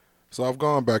So I've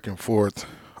gone back and forth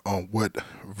on what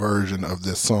version of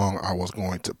this song I was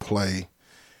going to play,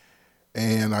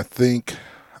 and I think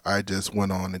I just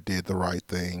went on and did the right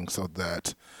thing so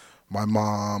that my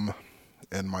mom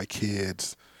and my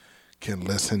kids can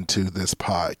listen to this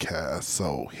podcast.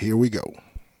 So here we go.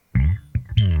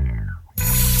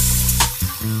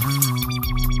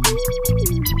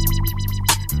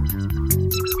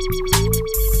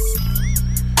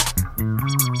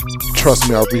 Trust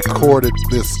me, I've recorded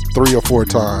this 3 or 4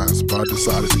 times, but I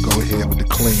decided to go ahead with the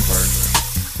clean version.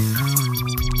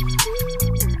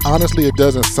 Honestly, it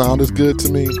doesn't sound as good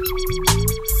to me,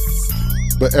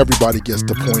 but everybody gets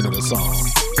the point of the song.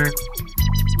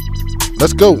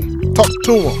 Let's go. Talk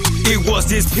to him. It was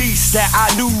this piece that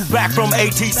I knew back from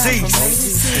ATC.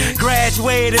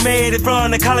 Graduated, made it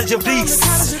from the College of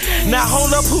Beasts. Now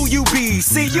hold up who you be,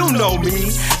 see you know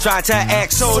me. Try to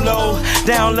act so low,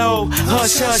 down low,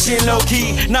 hush hush and low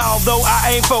key. Now although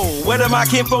I ain't full, where do my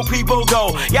kinfolk people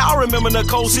go? Y'all remember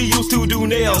Nicole, she used to do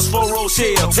nails for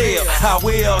Rochelle. Tell how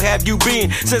well have you been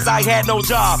since I had no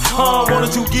job?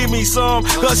 Wanted to give me some,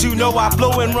 cause you know I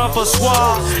blow and run for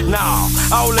swab. Nah,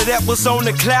 all of that was on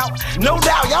the clout. No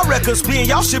doubt, y'all records spin,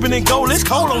 y'all shipping in gold. It's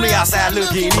cold on the outside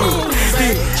looking in.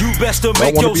 Then you best to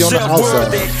make yourself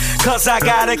worthy, cause I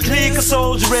got a clique of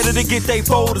soldiers ready to get they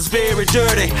folders very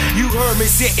dirty. You heard me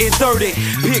sitting 30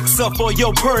 picks up for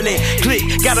your perny click.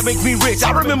 Gotta make me rich.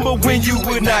 I remember when you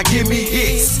would not give me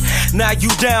hits. Now you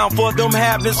down for them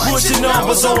habits. Put your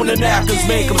numbers on the napkins,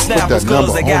 make them snappers,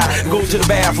 cause they gotta go to the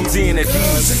bathrooms in the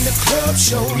Cause in the club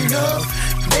showing up,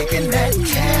 making that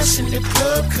cash in the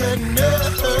club cutting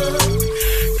up.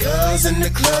 Cause in the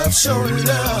club showing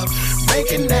love,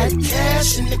 making that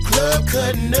cash in the club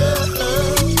cutting up.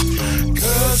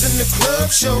 Cause in the club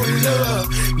showing love,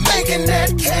 making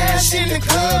that cash in the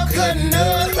club cutting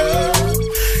up.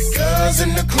 Cause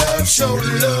in the club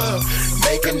showing love,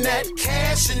 making that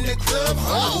cash in the club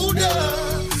hold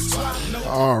up.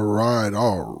 All right.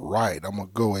 I'm going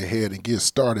to go ahead and get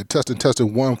started.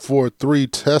 Testing, 1, 4, 3.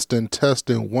 Testing,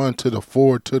 1 to the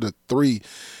 4 to the 3.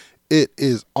 It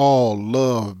is all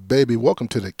love, baby. Welcome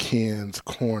to the Ken's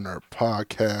Corner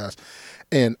podcast.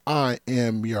 And I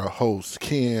am your host,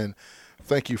 Ken.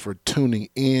 Thank you for tuning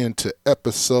in to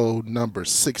episode number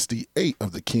 68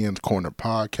 of the Ken's Corner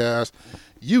podcast.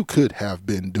 You could have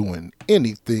been doing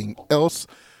anything else,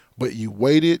 but you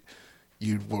waited.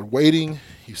 You were waiting.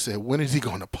 You said, when is he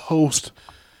going to post?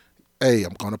 Hey,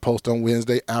 I'm going to post on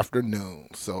Wednesday afternoon.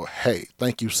 So, hey,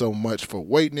 thank you so much for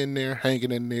waiting in there,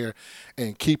 hanging in there,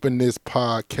 and keeping this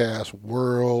podcast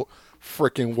world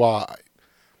freaking wide.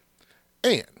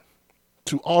 And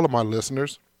to all of my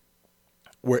listeners,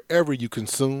 wherever you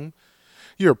consume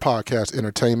your podcast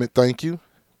entertainment, thank you.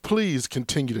 Please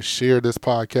continue to share this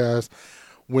podcast.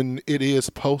 When it is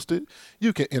posted,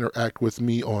 you can interact with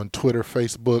me on Twitter,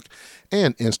 Facebook,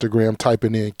 and Instagram,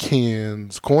 typing in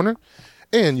Ken's Corner.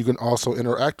 And you can also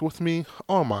interact with me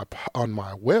on my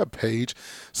webpage.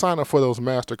 Sign up for those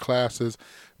master classes,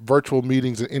 virtual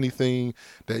meetings, and anything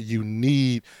that you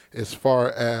need as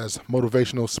far as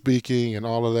motivational speaking and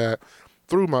all of that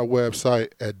through my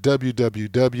website at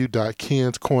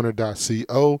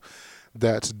www.kenscorner.co.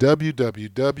 That's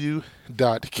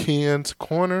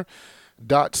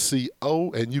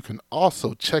www.kenscorner.co. And you can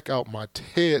also check out my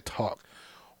TED Talk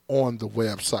on the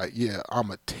website. Yeah, I'm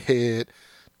a TED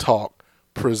Talk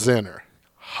presenter.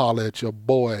 Holla at your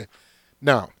boy.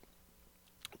 Now,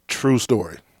 true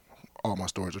story. All my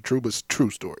stories are true, but it's a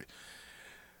true story.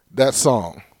 That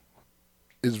song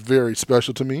is very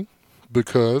special to me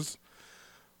because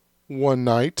one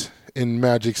night in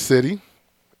Magic City,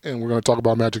 and we're going to talk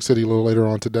about Magic City a little later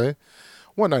on today.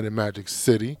 One night in Magic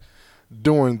City,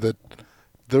 during the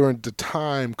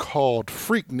time called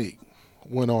Freaknik,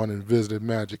 went on and visited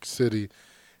Magic City.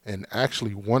 And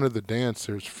actually, one of the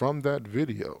dancers from that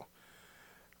video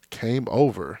came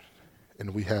over,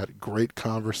 and we had great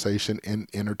conversation and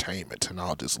entertainment. And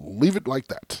I'll just leave it like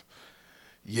that.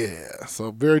 Yeah, so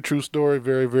very true story,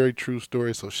 very, very true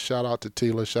story. So shout out to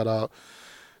Tila, shout out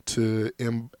to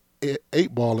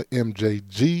 8Ball and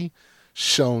MJG.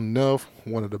 Show Enough,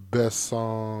 one of the best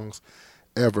songs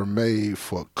ever made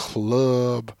for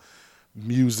club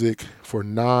music for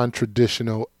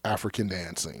non-traditional African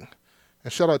dancing.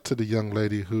 And shout out to the young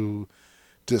lady who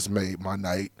just made my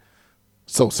night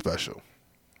so special.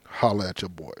 Holla at your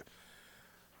boy.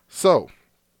 So,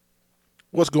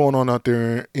 what's going on out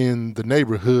there in the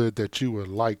neighborhood that you would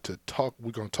like to talk?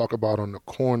 We're going to talk about on the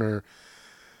corner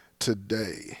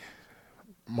today.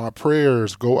 My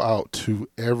prayers go out to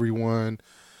everyone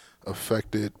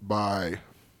affected by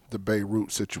the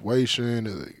Beirut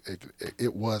situation.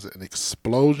 It was an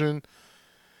explosion.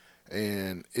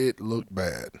 and it looked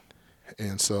bad.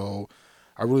 And so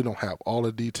I really don't have all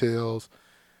the details.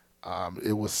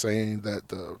 It was saying that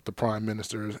the prime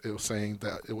minister, it was saying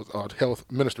that it was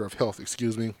minister of health,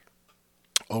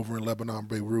 over in Lebanon,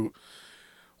 Beirut,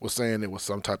 was saying it was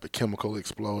some type of chemical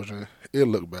explosion. It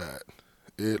looked bad.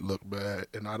 It looked bad.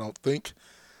 And I don't think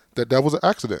that was an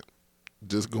accident.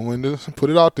 Just going to put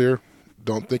it out there.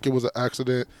 Don't think it was an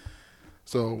accident.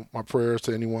 So my prayers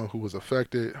to anyone who was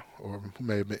affected or who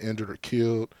may have been injured or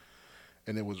killed.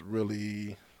 And it was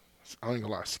really, I ain't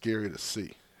gonna lie, scary to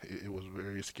see. It was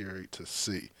very scary to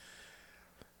see.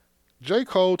 J.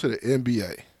 Cole to the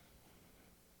NBA.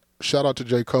 Shout out to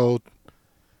J. Cole.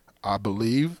 I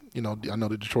believe, I know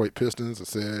the Detroit Pistons have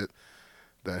said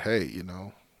that, hey,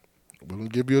 we're going to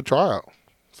give you a tryout.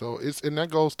 So and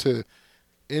that goes to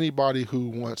anybody who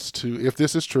wants to, if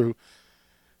this is true,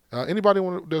 anybody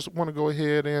just want to go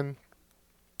ahead and,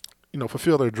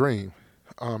 fulfill their dream.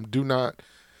 Do not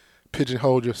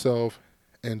pigeonhole yourself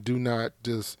and do not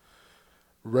just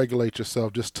regulate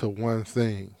yourself just to one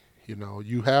thing.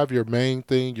 You have your main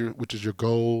thing, which is your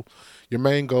goal, your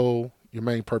main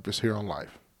purpose here on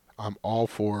life. I'm all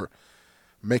for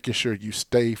making sure you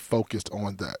stay focused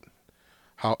on that.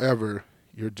 However,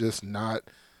 you're just not,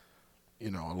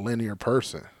 a linear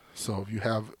person. So if you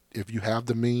have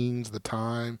the means, the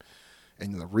time,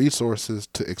 and the resources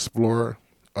to explore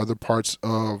other parts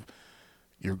of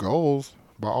your goals,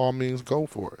 by all means, go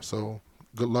for it. So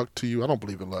good luck to you. I don't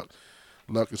believe in luck.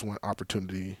 Luck is when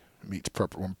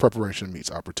when preparation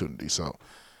meets opportunity. So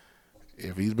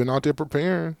if he's been out there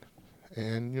preparing,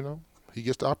 and he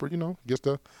gets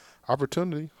the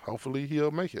opportunity, hopefully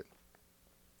he'll make it.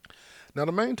 Now,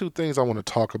 the main two things I want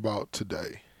to talk about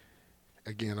today.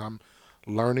 Again, I'm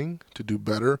learning to do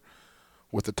better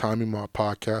with the timing of my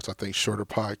podcast. I think shorter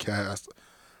podcasts,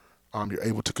 you're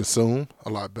able to consume a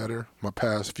lot better. My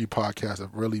past few podcasts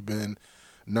have really been,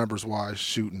 numbers-wise,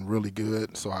 shooting really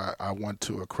good. So I want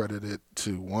to accredit it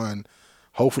to, one,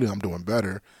 hopefully I'm doing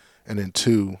better, and then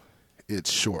two,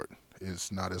 it's short.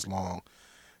 It's not as long.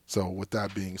 So with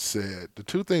that being said, the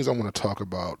two things I want to talk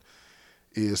about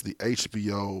is the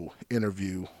HBO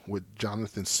interview with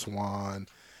Jonathan Swan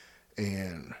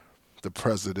and the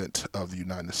President of the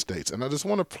United States. And I just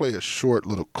want to play a short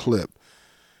little clip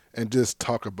and just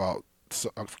talk about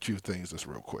a few things just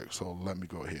real quick. So let me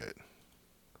go ahead.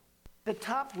 The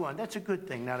top one, that's a good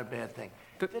thing, not a bad thing.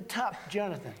 The top,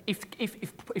 Jonathan.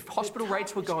 If hospital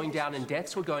rates were going down and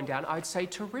deaths were going down, I'd say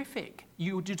terrific.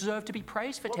 You deserve to be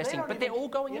praised for testing, but they're all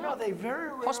going up. They very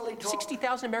rarely talk.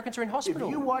 60,000 Americans are in hospital.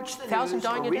 If you watch the news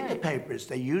or read the papers,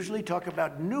 they usually talk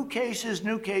about new cases,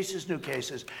 new cases, new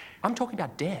cases. I'm talking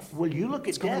about death. Well, you look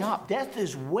at death. Up. Death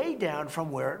is way down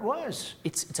from where it was.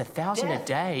 It's 1,000 a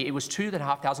day. It was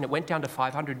 2,500. It went down to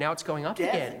 500. Now it's going up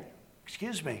again.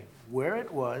 Excuse me. Where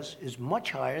it was is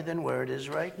much higher than where it is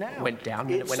right now. It went down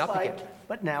and it went up again.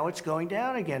 But now it's going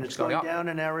down again. It's going down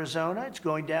in Arizona. It's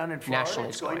going down in Florida. Nationally,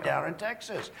 it's going down in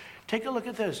Texas. Take a look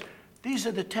at this. These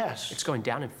are the tests. It's going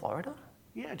down in Florida?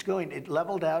 Yeah, it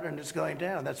leveled out and it's going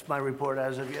down. That's my report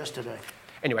as of yesterday.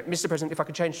 Anyway, Mr. President, if I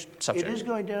could change subject. It is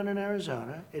going down in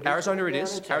Arizona. Arizona it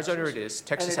is.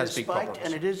 Texas has big problems.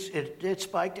 And it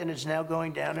spiked and it's now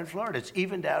going down in Florida. It's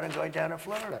evened out and going down in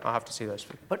Florida. I'll have to see those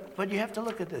figures. But you have to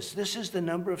look at this. This is the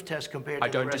number of tests compared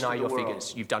to the rest of the world. I don't deny your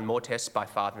figures. You've done more tests by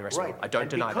far than the rest of the world. I don't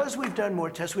deny that. Because we've done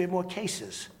more tests, we have more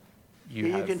cases.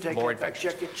 You can take more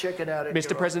infections. Check it out.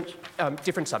 Mr. President,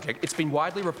 different subject. It's been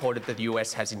widely reported that the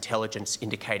US has intelligence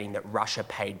indicating that Russia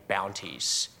paid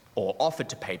bounties or offered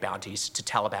to pay bounties to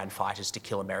Taliban fighters to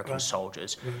kill American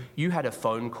soldiers. Mm-hmm. You had a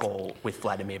phone call with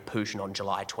Vladimir Putin on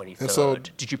July 23rd. So,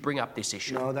 did you bring up this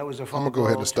issue? No, that was a phone call. I'm going to go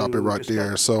ahead and stop it right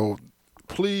there. So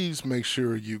please make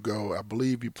sure you go, I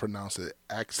believe you pronounce it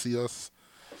Axios.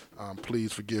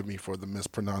 Please forgive me for the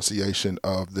mispronunciation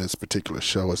of this particular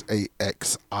show. It's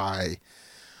AXIOS,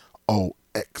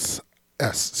 AXIOS,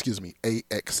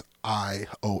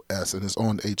 and it's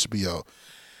on HBO.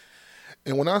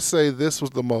 And when I say this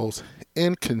was the most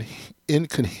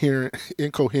incoherent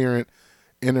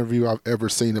interview I've ever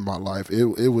seen in my life,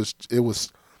 it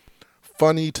was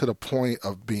funny to the point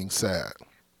of being sad.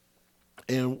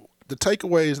 And the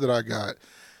takeaways that I got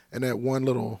in that one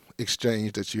little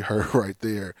exchange that you heard right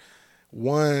there,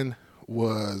 one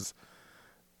was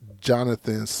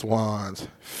Jonathan Swan's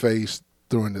face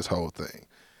during this whole thing.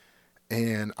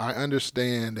 And I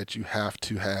understand that you have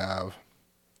to have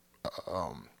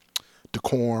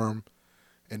decorum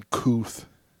and couth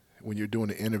when you're doing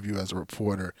an interview as a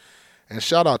reporter. And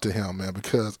shout out to him, man,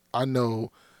 because I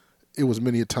know it was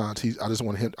many a times I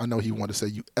know he wanted to say,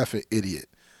 "You effing idiot."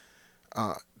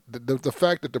 The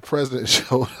fact that the president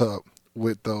showed up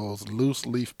with those loose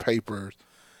leaf papers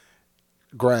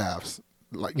graphs.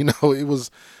 Like, you know, it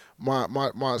was my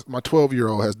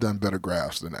 12-year-old has done better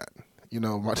graphs than that. You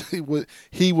know,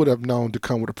 he would have known to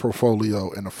come with a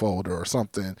portfolio and a folder or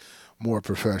something more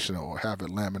professional, or have it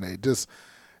laminated.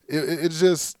 It's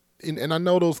just, and I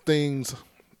know those things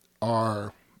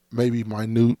are maybe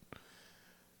minute,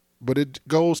 but it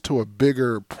goes to a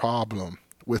bigger problem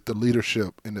with the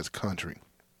leadership in this country.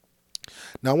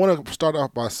 Now, I want to start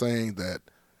off by saying that,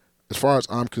 as far as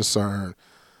I'm concerned,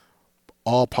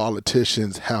 all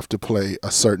politicians have to play a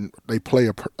certain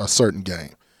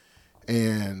game,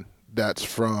 and that's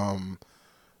from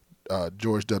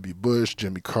George W. Bush,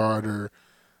 Jimmy Carter,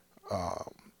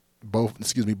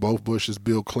 both Bushes,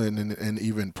 Bill Clinton, and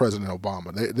even President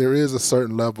Obama. There is a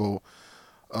certain level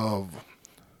of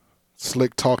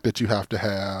slick talk that you have to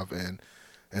have, and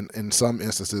in some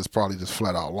instances probably just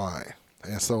flat out lying.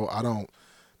 And so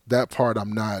that part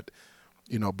I'm not,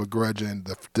 begrudging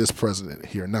this president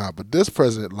here now. But this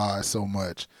president lies so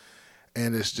much,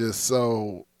 and it's just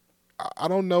so, I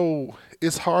don't know,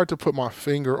 it's hard to put my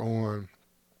finger on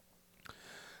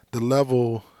the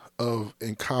level of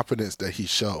incompetence that he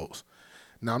shows.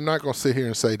 Now, I'm not going to sit here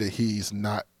and say that he's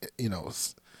not,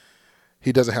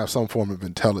 he doesn't have some form of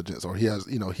intelligence, or he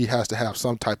has to have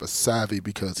some type of savvy,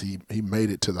 because he made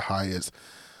it to the highest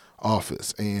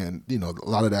office. And, a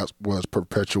lot of that was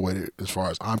perpetuated, as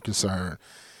far as I'm concerned,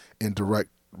 in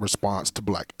direct response to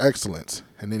black excellence.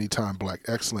 And anytime black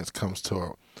excellence comes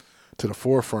to the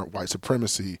forefront, white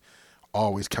supremacy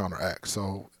always counteracts.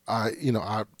 So I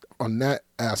on that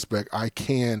aspect, I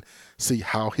can see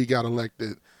how he got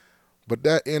elected. But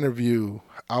that interview,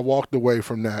 I walked away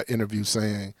from that interview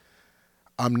saying,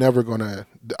 I don't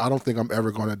think I'm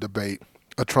ever going to debate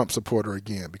a Trump supporter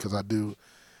again, because I do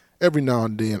every now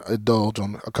and then indulge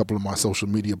on a couple of my social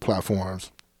media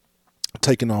platforms,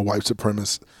 taking on white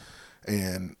supremacists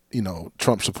and,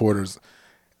 Trump supporters.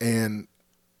 And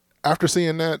after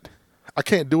seeing that, I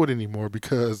can't do it anymore,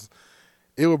 because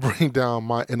it would bring down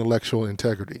my intellectual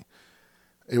integrity.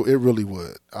 It really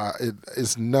would.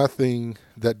 It's nothing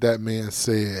that man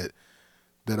said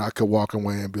that I could walk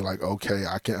away and be like, okay,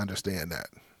 I can understand that.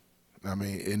 I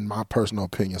mean, in my personal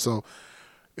opinion. So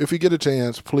if you get a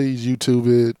chance, please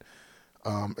YouTube it.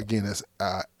 Again, it's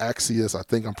Axios. I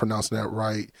think I'm pronouncing that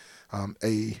right.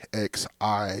 Axios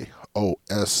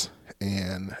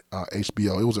and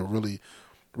HBO. It was a really,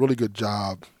 really good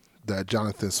job that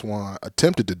Jonathan Swan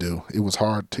attempted to do. It was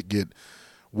hard to get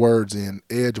words in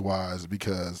edgewise,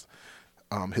 because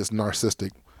his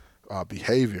narcissistic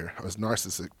behavior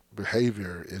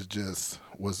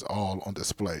was all on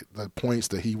display. The points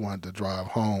that he wanted to drive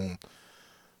home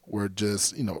were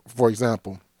just, for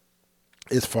example,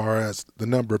 as far as the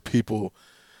number of people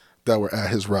that were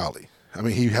at his rally. I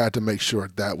mean, he had to make sure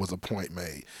that was a point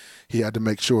made. He had to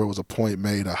make sure it was a point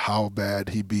made of how bad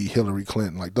he beat Hillary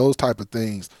Clinton. Like, those type of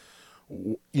things,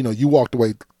 you walked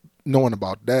away knowing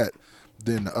about that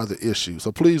than the other issue.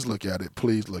 So please look at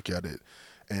it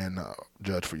and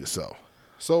judge for yourself.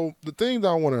 So the thing that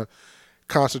I want to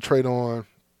concentrate on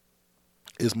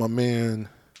is my man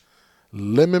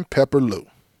Lemon Pepper Lou.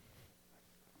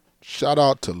 Shout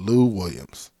out to Lou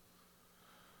Williams,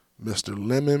 Mr.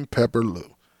 Lemon Pepper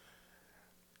Lou.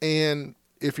 And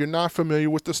if you're not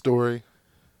familiar with the story,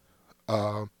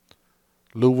 Lou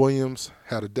Williams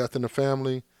had a death in the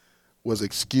family, was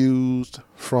excused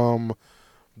from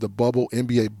the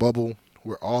NBA bubble,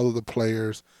 where all of the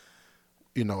players,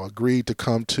 agreed to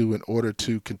come to in order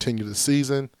to continue the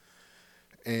season.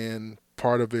 And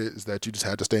part of it is that you just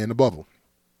had to stay in the bubble.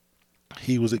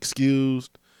 He was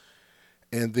excused,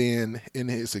 and then in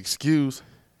his excuse,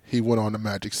 he went on to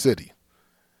Magic City.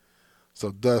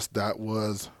 So thus, that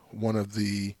was one of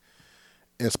the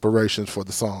inspirations for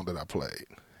the song that I played.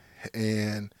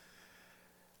 And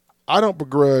I don't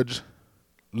begrudge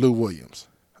Lou Williams.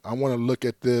 I want to look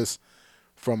at this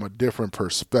from a different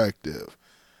perspective.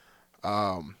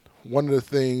 One of the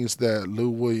things that Lou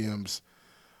Williams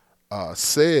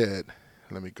said,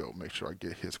 let me go make sure I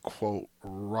get his quote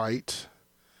right.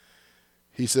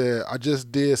 He said, "I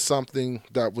just did something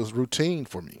that was routine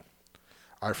for me.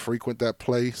 I frequent that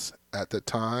place at the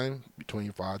time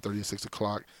between 5:30 and 6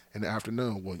 o'clock in the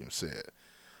afternoon," Williams said.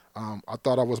 I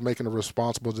thought I was making a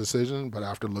responsible decision, but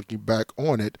after looking back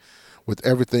on it, with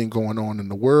everything going on in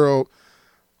the world,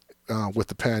 with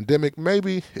the pandemic,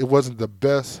 maybe it wasn't the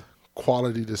best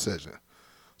quality decision.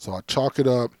 So I chalk it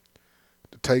up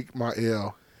to take my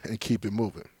L and keep it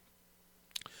moving.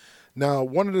 Now,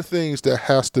 one of the things that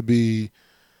has to be,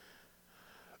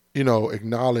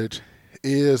 acknowledged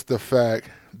is the fact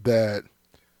that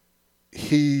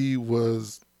he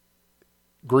was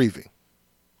grieving.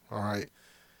 all right?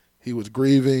 He was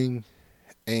grieving,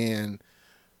 and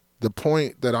the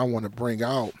point that I want to bring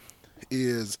out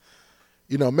is,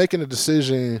 making a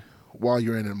decision while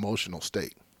you're in an emotional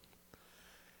state.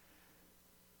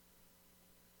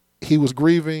 He was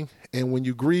grieving, and when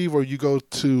you grieve or you go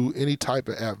to any type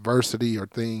of adversity or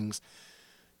things,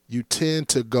 you tend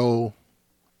to go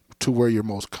to where you're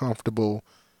most comfortable,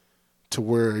 to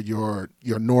where your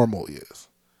normal is.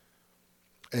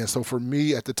 And so for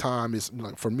me at the time, it's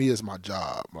my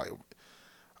job. Like,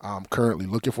 I'm currently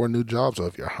looking for a new job, so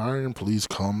if you're hiring, please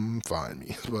come find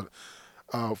me.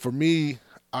 But for me,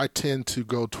 I tend to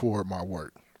go toward my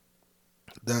work.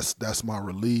 That's my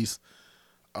release.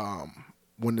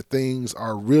 When the things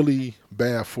are really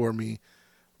bad for me,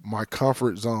 my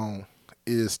comfort zone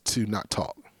is to not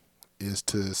talk, is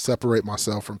to separate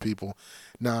myself from people.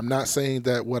 Now, I'm not saying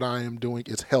that what I am doing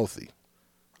is healthy.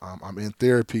 I'm in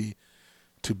therapy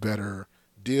to better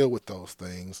deal with those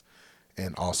things.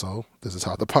 And also, this is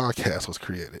how the podcast was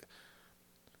created.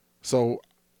 So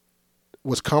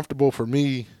what's comfortable for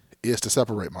me is to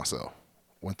separate myself.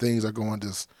 When things are going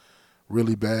just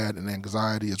really bad and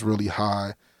anxiety is really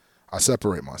high, I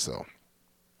separate myself.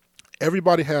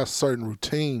 Everybody has certain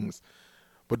routines,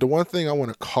 but the one thing I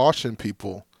want to caution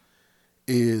people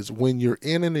is when you're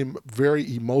in a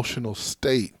very emotional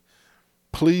state,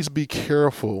 please be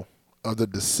careful of the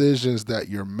decisions that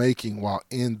you're making while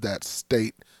in that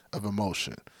state of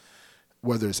emotion,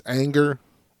 whether it's anger,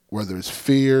 whether it's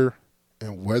fear,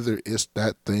 and whether it's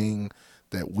that thing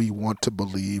that we want to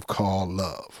believe called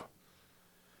love.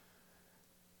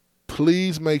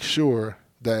 Please make sure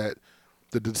that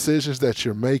the decisions that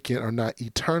you're making are not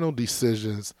eternal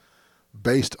decisions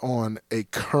based on a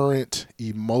current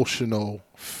emotional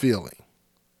feeling.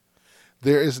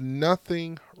 There is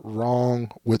nothing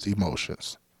wrong with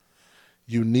emotions.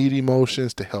 You need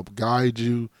emotions to help guide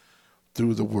you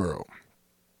through the world.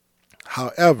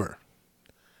 However,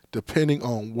 depending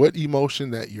on what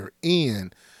emotion that you're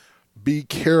in, be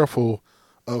careful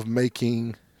of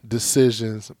making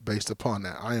decisions based upon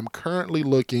that. I am currently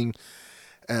looking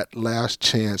at Last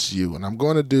Chance U, and I'm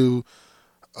going to do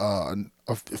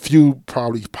a few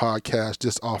probably podcasts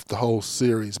just off the whole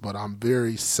series, but I'm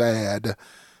very sad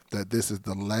that this is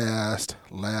the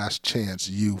last Chance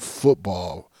U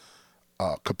football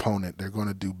component. They're going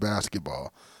to do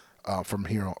basketball from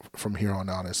here on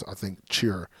out. It's, I think,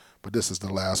 cheer, but this is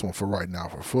the last one for right now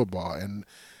for football. And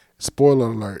spoiler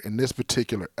alert, in this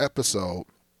particular episode,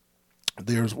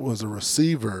 there was a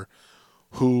receiver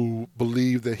who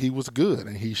believed that he was good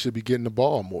and he should be getting the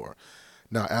ball more.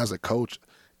 Now, as a coach,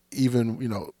 even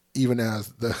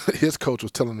as his coach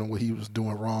was telling him what he was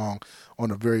doing wrong on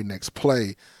the very next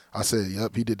play, I said,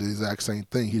 yep, he did the exact same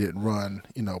thing. He didn't run,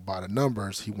 by the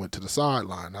numbers. He went to the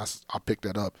sideline. I picked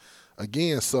that up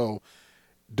again. So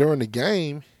during the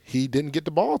game, he didn't get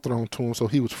the ball thrown to him, so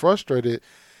he was frustrated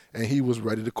and he was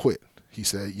ready to quit. He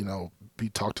said, he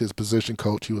talked to his position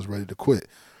coach. He was ready to quit.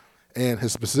 And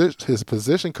his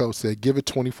position coach said, give it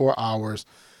 24 hours,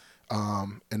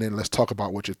 and then let's talk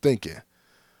about what you're thinking.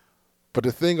 But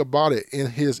the thing about it, in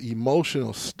his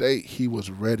emotional state, he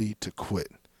was ready to quit.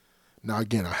 Now,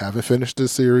 again, I haven't finished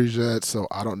this series yet, so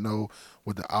I don't know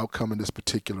what the outcome of this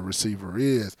particular receiver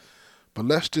is. But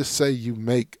let's just say you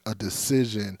make a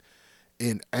decision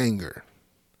in anger,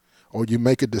 or you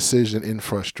make a decision in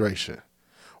frustration,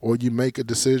 or you make a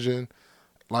decision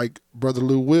like Brother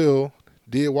Lou Will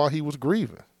did while he was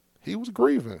grieving. He was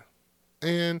grieving,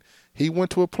 and he went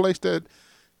to a place that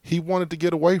he wanted to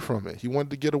get away from it. He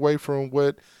wanted to get away from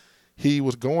what he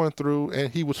was going through,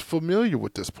 and he was familiar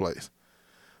with this place.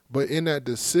 But in that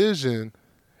decision,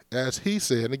 as he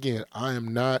said, and again, I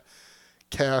am not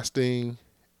casting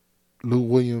Lou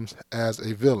Williams as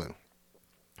a villain.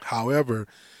 However,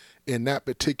 in that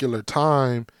particular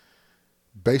time,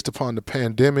 based upon the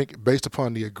pandemic, based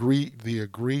upon the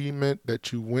agreement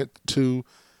that you went to,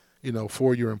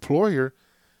 for your employer,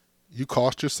 you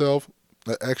cost yourself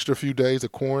an extra few days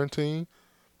of quarantine.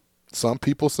 Some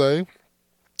people say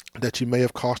that you may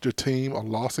have cost your team a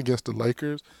loss against the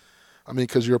Lakers.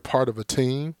 Because you're a part of a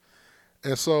team.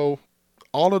 And so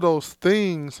all of those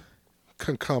things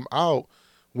can come out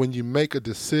when you make a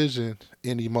decision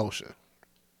in emotion.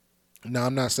 Now,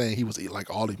 I'm not saying he was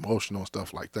like all emotional and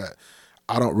stuff like that.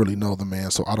 I don't really know the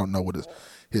man, so I don't know what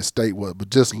his state was, but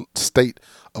just state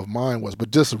of mind was.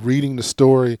 But just reading the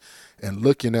story and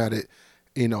looking at it,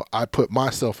 I put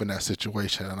myself in that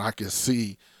situation and I can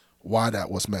see why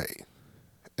that was made.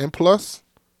 And plus,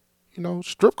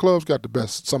 strip clubs got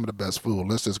some of the best food.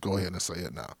 Let's just go ahead and say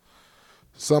it now.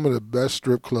 Some of the best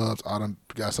strip clubs,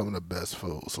 got some of the best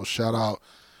food. So shout out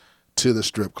to the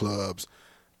strip clubs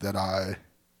that I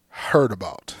heard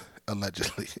about,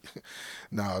 allegedly.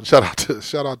 Now, shout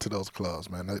out to those clubs,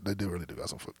 man. They do really do got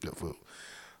some good food.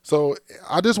 So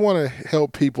I just want to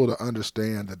help people to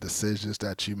understand the decisions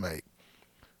that you make.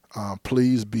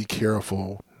 Please be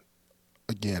careful,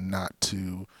 again, not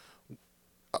to,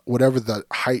 whatever the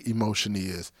height emotion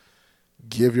is,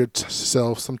 give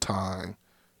yourself some time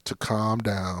to calm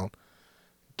down.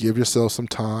 Give yourself some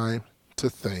time to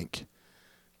think.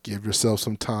 Give yourself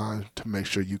some time to make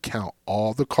sure you count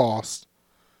all the costs.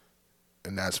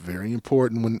 And that's very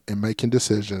important when in making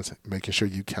decisions, making sure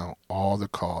you count all the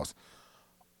costs,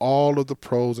 all of the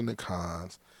pros and the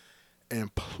cons.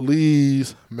 And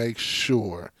please make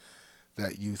sure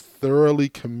that you thoroughly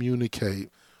communicate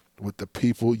with the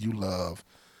people you love,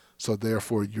 so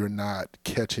therefore you're not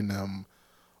catching them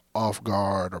off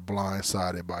guard or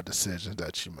blindsided by decisions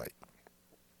that you make.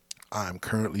 I'm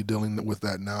currently dealing with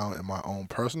that now in my own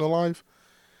personal life.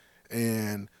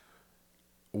 And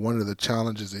one of the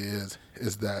challenges is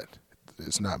that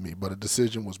it's not me, but a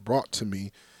decision was brought to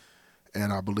me,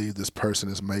 and I believe this person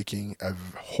is making a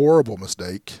horrible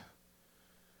mistake.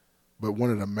 But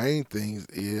one of the main things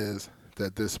is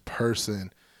that this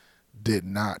person did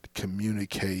not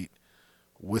communicate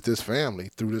with his family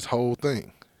through this whole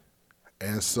thing.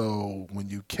 And so when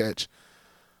you catch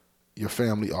your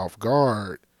family off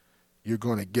guard, you're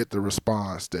going to get the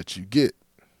response that you get.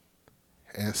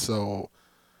 And so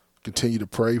continue to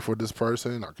pray for this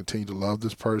person. I continue to love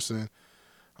this person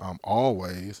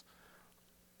always.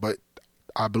 But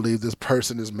I believe this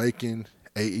person is making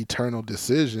an eternal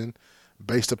decision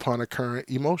based upon a current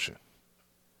emotion.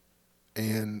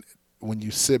 And when you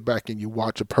sit back and you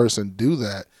watch a person do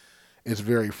that, it's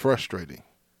very frustrating,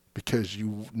 because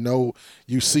you know,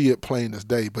 you see it plain as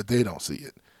day, but they don't see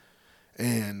it.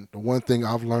 And the one thing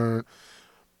I've learned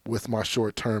with my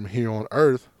short term here on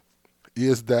earth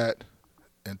is that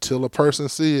until a person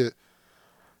see it,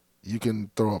 you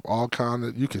can throw up all kind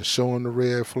of, you can show them the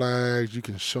red flags, you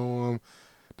can show them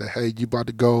that, hey, you about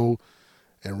to go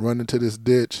and run into this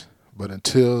ditch, but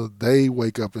until they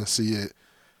wake up and see it,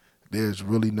 there's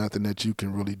really nothing that you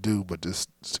can really do but just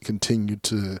continue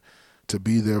to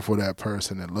be there for that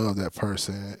person and love that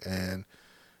person and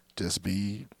just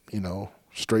be,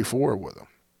 straightforward with them.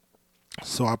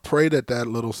 So I pray that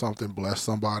little something bless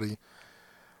somebody.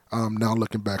 Now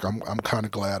looking back, I'm kind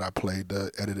of glad I played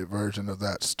the edited version of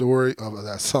that story, of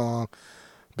that song,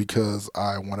 because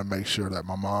I want to make sure that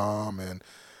my mom and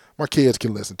my kids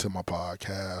can listen to my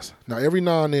podcast. Now, every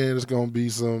now and then there's going to be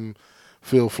some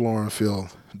Phil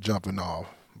jumping off,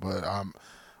 but I'm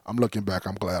looking back,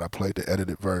 I'm glad I played the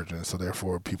edited version, so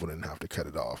therefore people didn't have to cut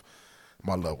it off.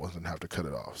 My loved ones didn't have to cut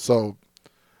it off. So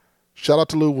shout out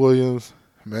to Lou Williams.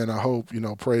 Man, I hope,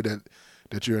 pray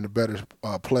that you're in a better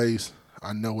place.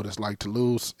 I know what it's like to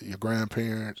lose your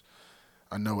grandparents.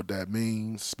 I know what that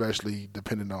means, especially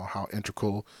depending on how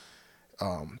integral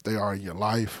they are in your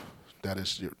life. That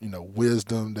is,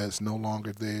 wisdom that's no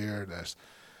longer there. That's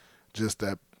just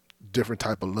that different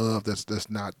type of love that's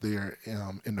not there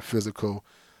in the physical.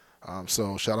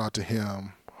 So shout out to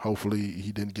him. Hopefully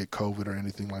he didn't get COVID or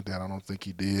anything like that. I don't think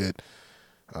he did.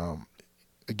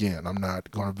 Again, I'm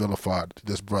not going to vilify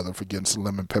this brother for getting some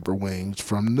lemon pepper wings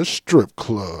from the strip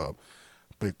club,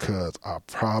 because I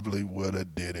probably would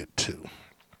have did it too.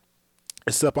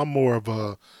 Except I'm more of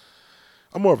a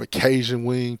Cajun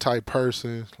wing type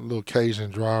person, a little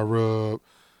Cajun dry rub,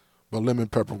 but lemon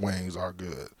pepper wings are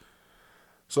good.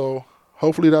 So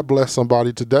hopefully that blessed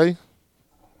somebody today.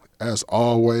 As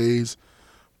always,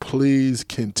 please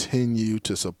continue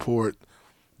to support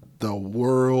the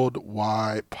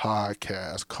worldwide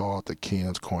podcast called the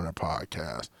Ken's Corner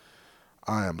Podcast.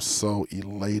 I am so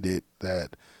elated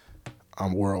that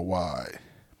I'm worldwide.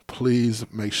 Please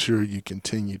make sure you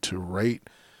continue to rate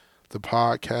the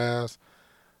podcast.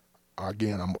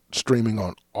 Again, I'm streaming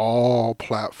on all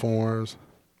platforms.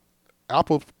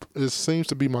 Apple seems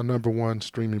to be my number one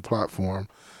streaming platform,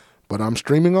 but I'm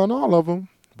streaming on all of them.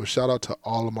 But shout out to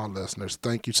all of my listeners.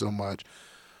 Thank you so much.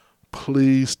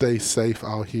 Please stay safe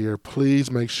out here.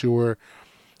 Please make sure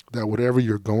that whatever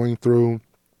you're going through,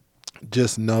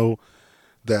 just know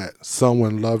that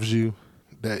someone loves you,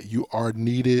 that you are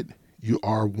needed, you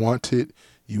are wanted,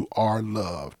 you are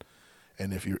loved.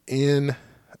 And if you're in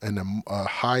a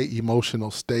high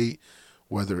emotional state,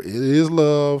 whether it is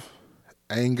love,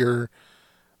 anger,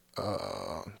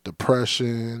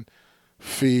 depression,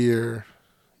 fear,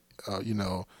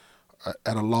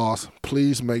 at a loss,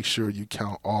 please make sure you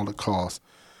count all the costs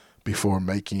before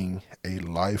making a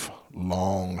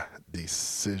lifelong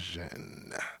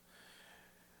decision.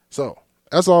 So,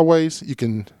 as always, you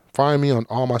can find me on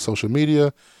all my social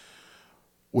media.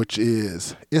 which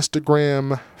is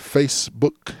Instagram,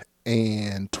 Facebook,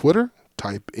 and Twitter.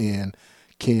 Type in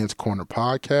Ken's Corner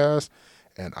Podcast,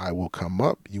 and I will come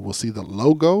up. You will see the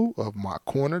logo of my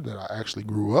corner that I actually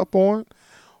grew up on,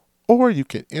 or you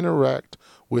can interact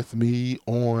with me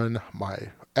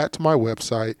at my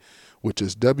website, which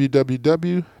is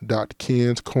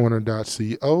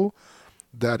www.kenscorner.co.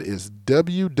 That is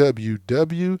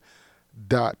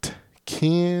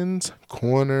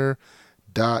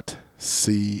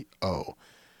www.kenscorner.co.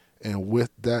 And with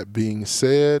that being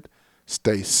said,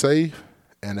 stay safe.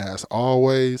 And as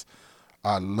always,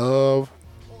 I love,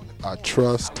 I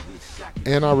trust,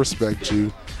 and I respect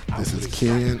you. This is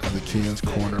Ken of the Ken's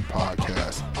Corner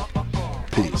Podcast.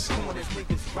 Peace.